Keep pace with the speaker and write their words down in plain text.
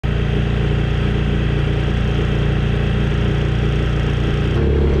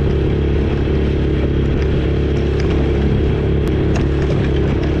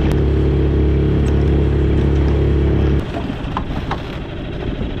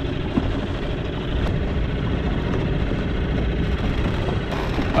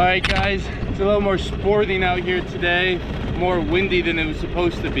Alright guys, it's a little more sporting out here today. More windy than it was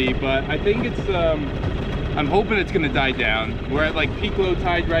supposed to be, but I think it's, I'm hoping it's gonna die down. We're at like peak low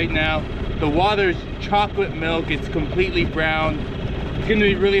tide right now. The water's chocolate milk, it's completely brown. It's gonna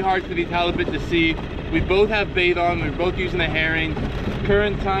be really hard for these halibut to see. We both have bait on, we're both using a herring.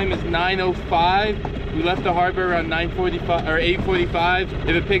 Current time is 9:05. We left the harbor around 9:45 or 8:45.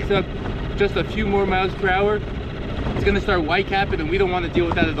 If it picks up just a few more miles per hour, it's gonna start white capping, and we don't want to deal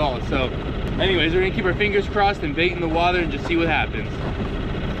with that at all. So anyways, we're gonna keep our fingers crossed and bait in the water and just see what happens.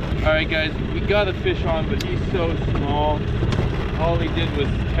 All right guys, we got a fish on, but he's so small. All he did was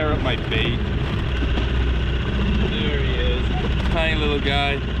tear up my bait. There he is, tiny little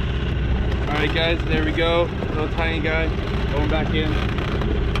guy. All right guys, there we go, little tiny guy going back in.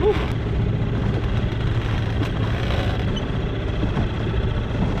 Whew.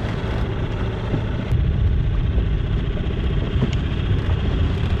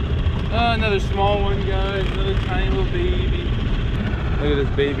 Another small one, guys. Another tiny little baby. Look at this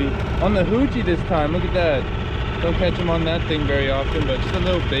baby. On the hoochie this time. Look at that. Don't catch him on that thing very often, but just a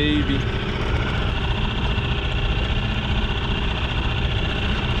little baby.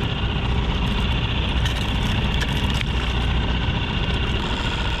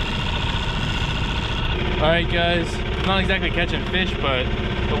 Alright guys, I'm not exactly catching fish, but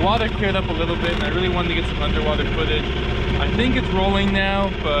the water cleared up a little bit and I really wanted to get some underwater footage. I think it's rolling now,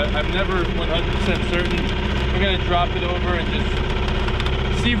 but I'm never 100% certain. We're gonna drop it over and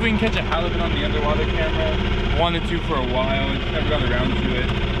just see if we can catch a halibut on the underwater camera. Wanted to for a while and just never got around to it.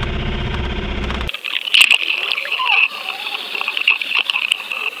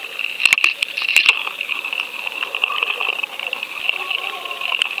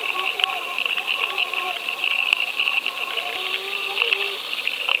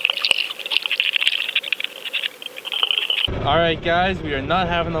 Alright guys, we are not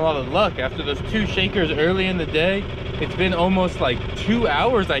having a lot of luck after those two shakers early in the day. It's been almost like 2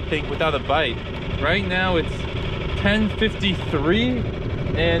 hours, I think, without a bite. Right now it's 10:53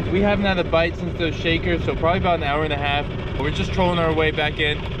 and we haven't had a bite since those shakers, so probably about an hour and a half. We're just trolling our way back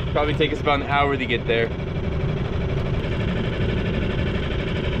in. Probably take us about an hour to get there.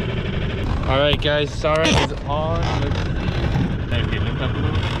 Alright guys, Sarah is on. Okay, lift up a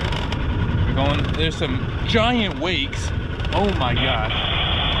little. We're going, there's some giant wakes. Oh my gosh.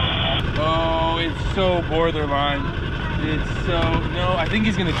 Oh, it's so borderline. It's so, no, I think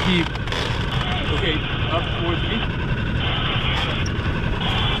he's gonna keep. Okay, up towards me.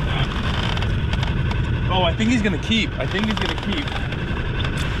 Oh, I think he's gonna keep. I think he's gonna keep.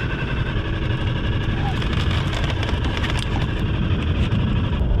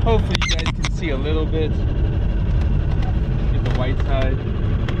 Hopefully you guys can see a little bit. Get the white side.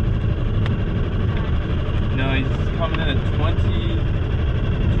 No, he's coming in at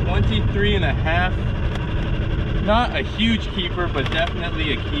 23 and a half. Not a huge keeper, but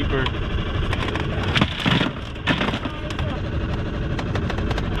definitely a keeper.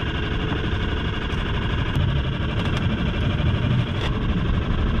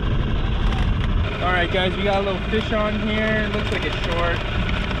 Alright guys, we got a little fish on here. Looks like a short.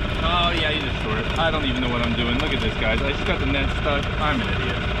 Oh yeah, he's a short. I don't even know what I'm doing. Look at this, guys. I just got the net stuck. I'm an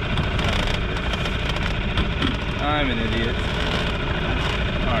idiot. I'm an idiot.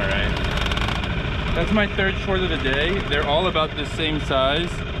 Alright. That's my third short of the day. They're all about the same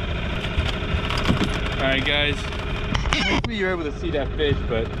size. Alright guys. Hopefully you're able to see that fish,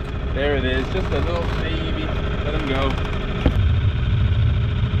 but there it is. Just a little baby. Let him go.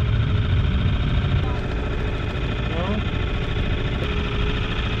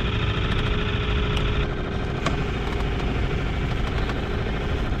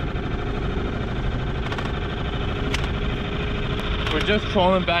 We're just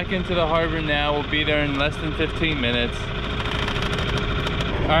trolling back into the harbor now. We'll be there in less than 15 minutes.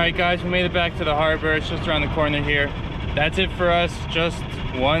 All right, guys, we made it back to the harbor. It's just around the corner here. That's it for us. Just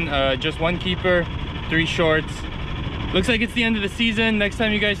one keeper, 3 shorts. Looks like it's the end of the season. Next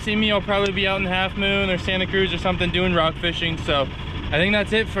time you guys see me, I'll probably be out in Half Moon or Santa Cruz or something doing rock fishing. So I think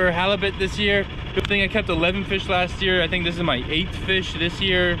that's it for halibut this year. Good thing I kept 11 fish last year. I think this is my 8th fish this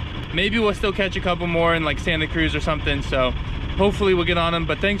year. Maybe we'll still catch a couple more in like Santa Cruz or something. So hopefully we'll get on them.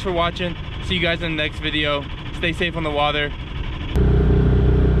 But thanks for watching. See you guys in the next video. Stay safe on the water.